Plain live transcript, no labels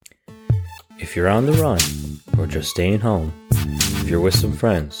If you're on the run, or just staying home, if you're with some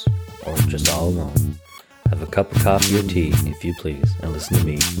friends, or just all alone, have a cup of coffee or tea, if you please, and listen to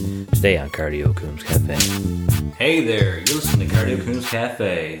me today on Cardio Coombs Cafe. Hey there, you're listening to Cardio Coombs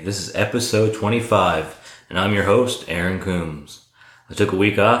Cafe. This is episode 25, and I'm your host, Aaron Coombs. I took a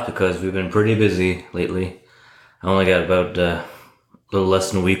week off because we've been pretty busy lately. I only got about a little less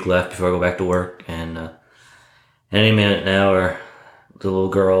than a week left before I go back to work, and any minute now, the little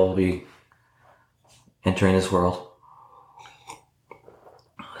girl will be entering this world.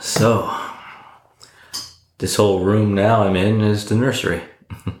 So, this whole room now I'm in is the nursery.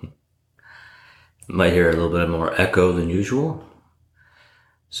 Might hear a little bit more echo than usual.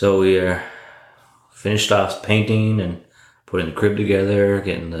 So we are finished off painting and putting the crib together,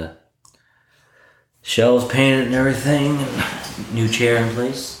 getting the shelves painted and everything, and new chair in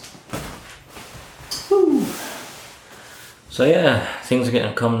place. Woo. So yeah, things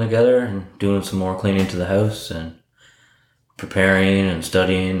are coming together and doing some more cleaning to the house and preparing and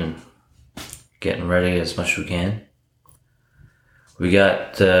studying and getting ready as much as we can. We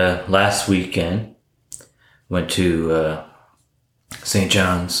got last weekend, went to St.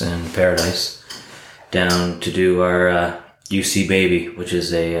 John's in Paradise down to do our UC Baby, which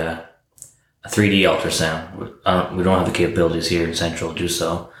is a 3D ultrasound. We don't have the capabilities here in Central to do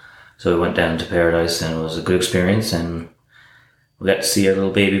so. So we went down to Paradise and it was a good experience, and we got to see our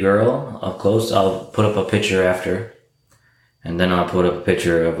little baby girl up close. I'll put up a picture after, and then I'll put up a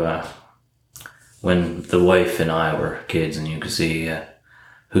picture of when the wife and I were kids, and you can see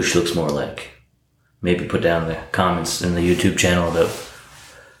who she looks more like. Maybe put down in the comments in the YouTube channel about,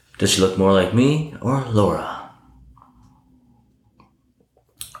 does she look more like me or Laura?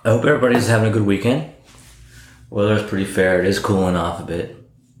 I hope everybody's having a good weekend. Weather's pretty fair. It is cooling off a bit.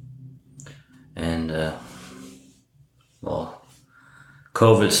 And,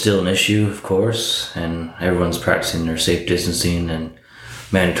 COVID's still an issue, of course, and everyone's practicing their safe distancing and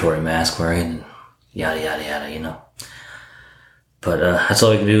mandatory mask wearing and yada, yada, yada, you know. But that's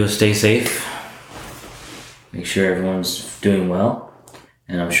all we can do is stay safe. Make sure everyone's doing well.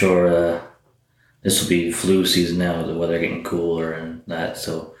 And I'm sure this will be flu season now, with the weather getting cooler and that.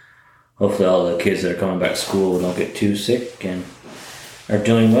 So hopefully all the kids that are coming back to school don't get too sick and are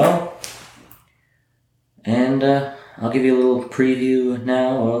doing well. And I'll give you a little preview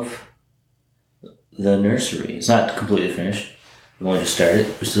now of the nursery. It's not completely finished. We only just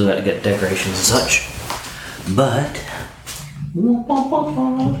started. We still got to get decorations and such. But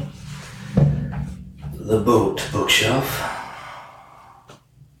the bookshelf,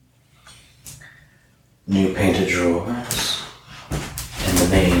 new painted drawers, and the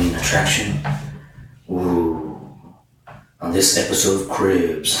main attraction. Ooh, on this episode of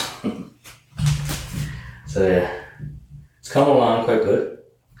Cribs. So yeah, it's coming along quite good.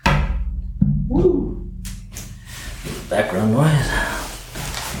 Woo! Background noise.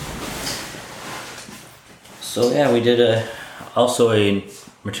 So yeah, we did also a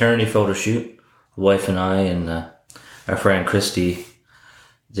maternity photo shoot. The wife and I and our friend Christy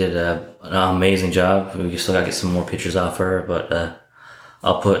did an amazing job. We still got to get some more pictures off her, but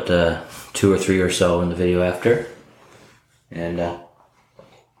I'll put 2 or 3 or so in the video after. And I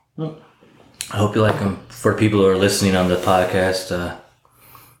hope you like them. For people who are listening on the podcast,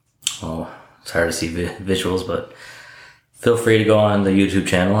 it's hard to see visuals, but feel free to go on the YouTube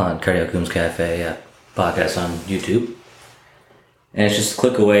channel on Cardio Coombs Cafe podcast on YouTube. And it's just a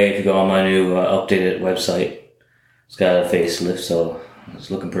click away if you go on my new updated website. It's got a facelift, so it's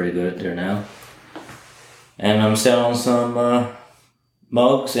looking pretty good there now. And I'm selling some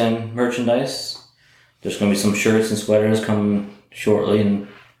mugs and merchandise. There's going to be some shirts and sweaters coming shortly in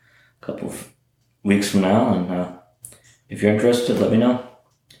a couple of weeks from now. And if you're interested, let me know.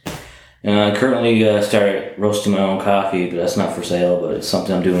 And I currently started roasting my own coffee, but that's not for sale, but it's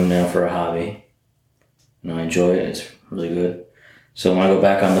something I'm doing now for a hobby. And I enjoy it. It's really good. So when I go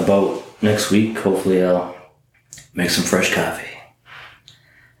back on the boat next week, hopefully I'll make some fresh coffee.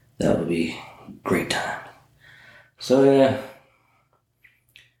 That would be a great time. So yeah,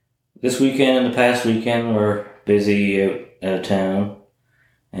 this weekend and the past weekend we're busy out of town.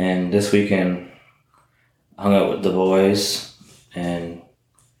 And this weekend hung out with the boys and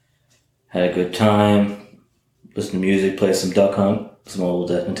had a good time. Listened to music, played some Duck Hunt, some old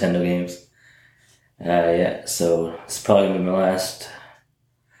Nintendo games. Yeah, so it's probably going to be my last,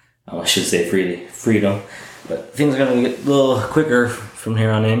 I should say freedom, but things are going to get a little quicker from here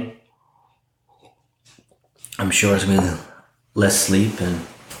on in. I'm sure it's going to be less sleep and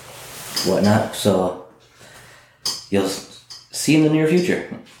whatnot, so you'll see in the near future.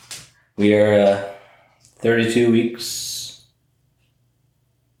 We are 32 weeks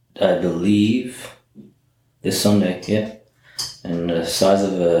I believe, this Sunday, yeah. And the size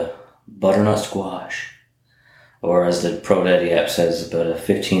of a butternut squash. Or as the Pro Daddy app says, about a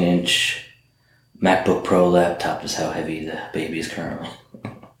 15-inch MacBook Pro laptop is how heavy the baby is currently.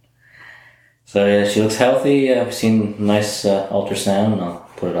 So yeah, she looks healthy. I've seen nice ultrasound, and I'll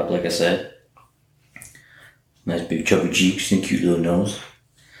put it up like I said. Nice big chubby cheeks and cute little nose.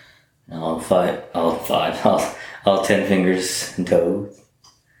 And all 10 fingers and toes.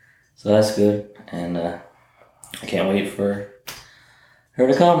 So that's good, and I can't wait for her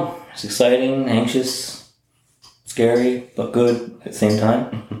to come. It's exciting, anxious, scary, but good at the same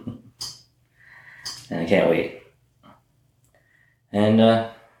time. And I can't wait. And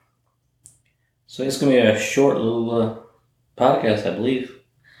so it's going to be a short little podcast, I believe.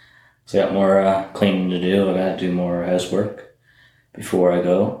 So I got more cleaning to do. I got to do more housework before I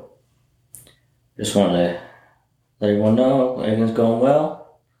go. Just want to let everyone know everything's going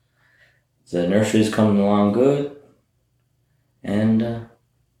well. The nursery's coming along good. And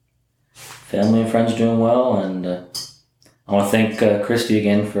family and friends doing well. And I want to thank Christy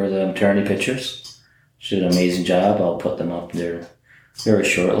again for the maternity pictures. She did an amazing job. I'll put them up there very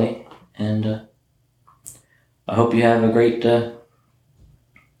shortly. And I hope you have a great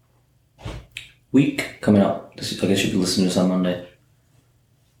week coming up. I guess you can listen to this on Monday.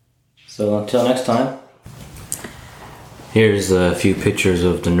 So until next time, here's a few pictures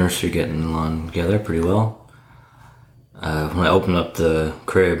of the nursery getting along together pretty well. When I opened up the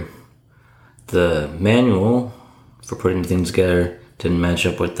crib, the manual for putting things together didn't match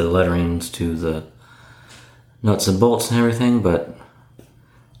up with the letterings to the nuts and bolts and everything, but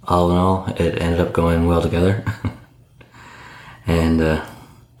all in all, it ended up going well together. And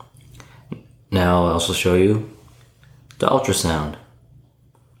now I'll also show you the ultrasound,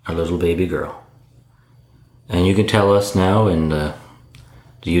 our little baby girl. And you can tell us now in the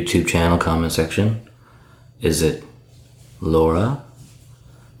YouTube channel comment section, is it Laura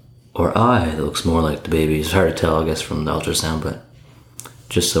or I that looks more like the baby? It's hard to tell, I guess, from the ultrasound, but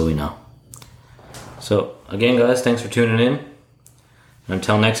just so we know. So again, guys, thanks for tuning in.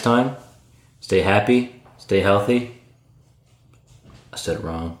 Until next time, stay happy, stay healthy. I said it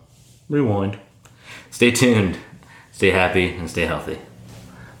wrong. Rewind. Stay tuned, stay happy, and stay healthy.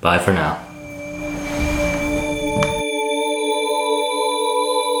 Bye for now.